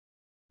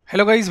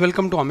Hello guys,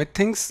 welcome to Amit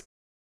Things.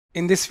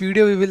 In this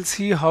video we will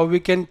see how we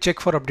can check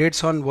for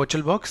updates on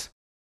VirtualBox.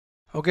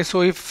 Okay,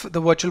 so if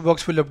the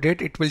VirtualBox will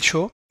update, it will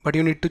show, but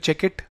you need to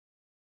check it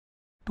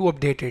to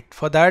update it.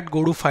 For that,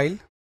 go to File,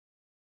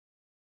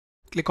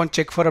 click on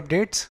Check for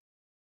Updates.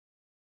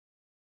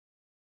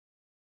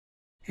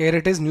 Here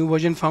it is, New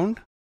Version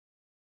Found.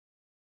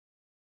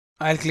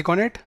 I'll click on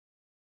it.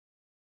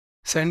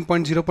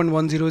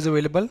 7.0.10 is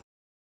available.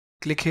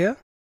 Click here.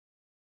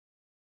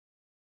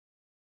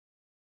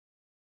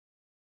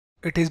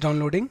 It is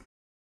downloading.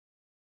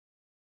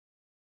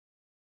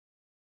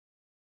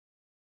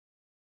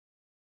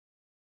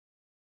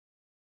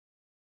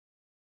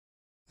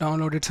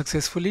 Downloaded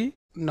successfully.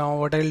 Now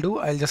what I'll do,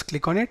 I'll just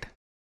click on it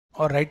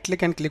or right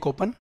click and click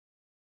open.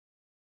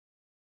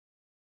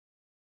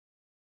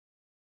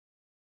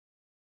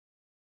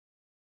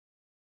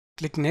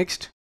 Click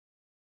next.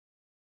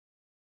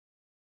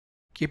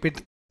 Keep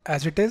it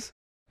as it is.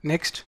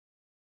 Next.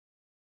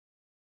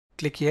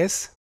 Click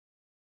yes.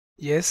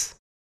 Yes.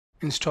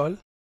 Install.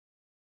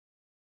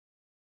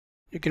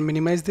 You can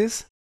minimize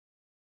this.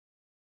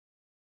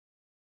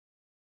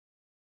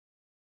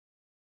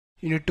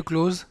 You need to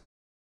close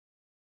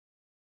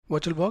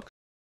VirtualBox.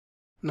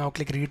 Now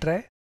click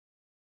retry.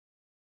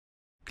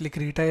 Click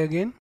retry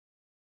again.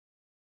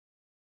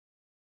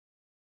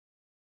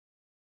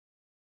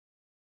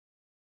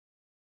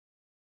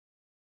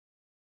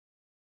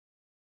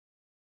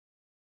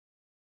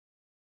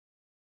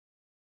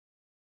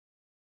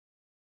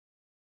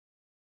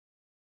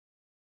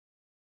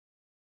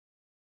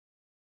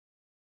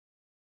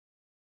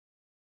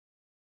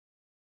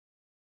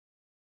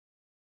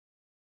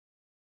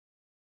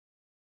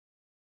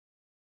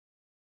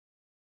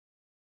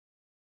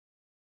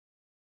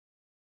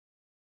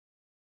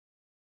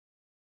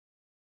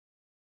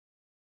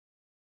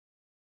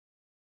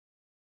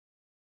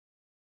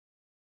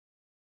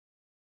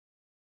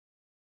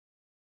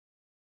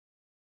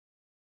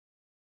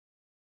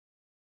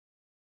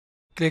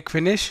 Click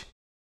finish.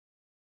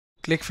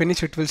 Click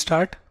finish, it will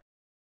start.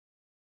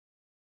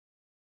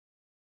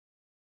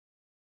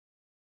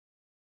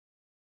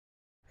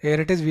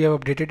 Here it is, we have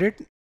updated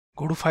it.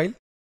 Go to file.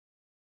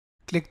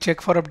 Click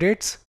check for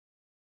updates.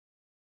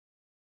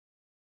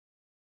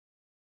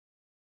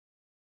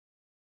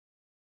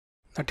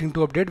 Nothing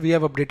to update, we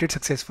have updated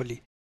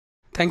successfully.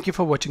 Thank you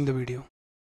for watching the video.